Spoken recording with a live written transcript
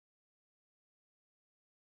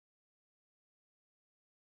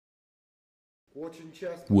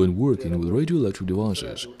When working with radioelectric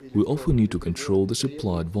devices, we often need to control the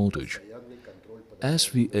supplied voltage.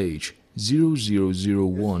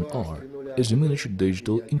 SVH0001R is a miniature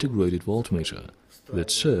digital integrated voltmeter that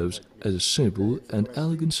serves as a simple and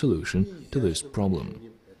elegant solution to this problem.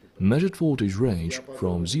 Measured voltage range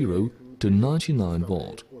from 0 to 99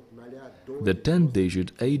 volt. The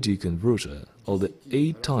 10-digit AD converter or the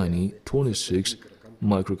A-Tiny26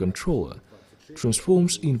 microcontroller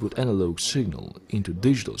transforms input analog signal into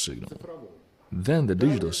digital signal. Then the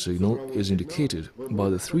digital signal is indicated by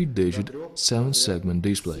the 3-digit 7-segment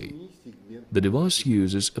display. The device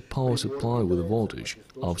uses a power supply with a voltage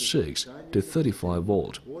of 6 to 35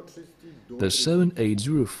 volt. The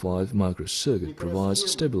 7805 microcircuit provides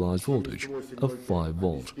stabilized voltage of 5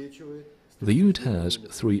 volt. The unit has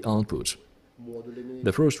 3 outputs.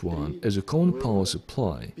 The first one is a common power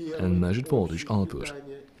supply and measured voltage output.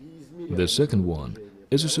 The second one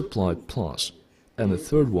is a supply plus, and the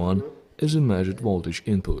third one is a measured voltage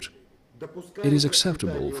input. It is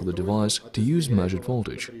acceptable for the device to use measured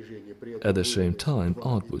voltage. At the same time,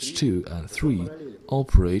 outputs 2 and 3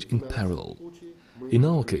 operate in parallel. In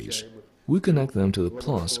our case, we connect them to the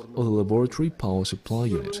plus of the laboratory power supply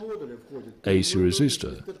unit. AC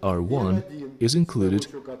resistor R1 is included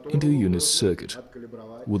into the unit's circuit.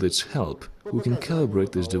 With its help, we can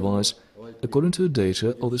calibrate this device according to the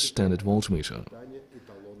data of the standard voltmeter.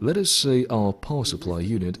 Let us say our power supply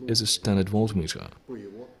unit is a standard voltmeter.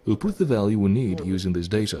 We'll put the value we need using this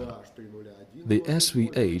data. The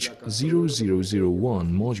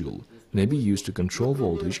SVH0001 module may be used to control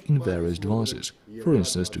voltage in various devices, for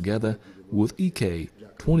instance together with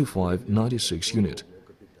EK2596 unit,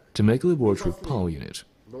 to make a laboratory power unit.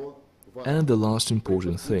 And the last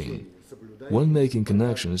important thing, when making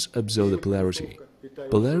connections, observe the polarity.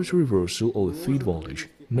 Polarity reversal of the feed voltage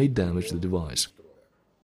may damage the device.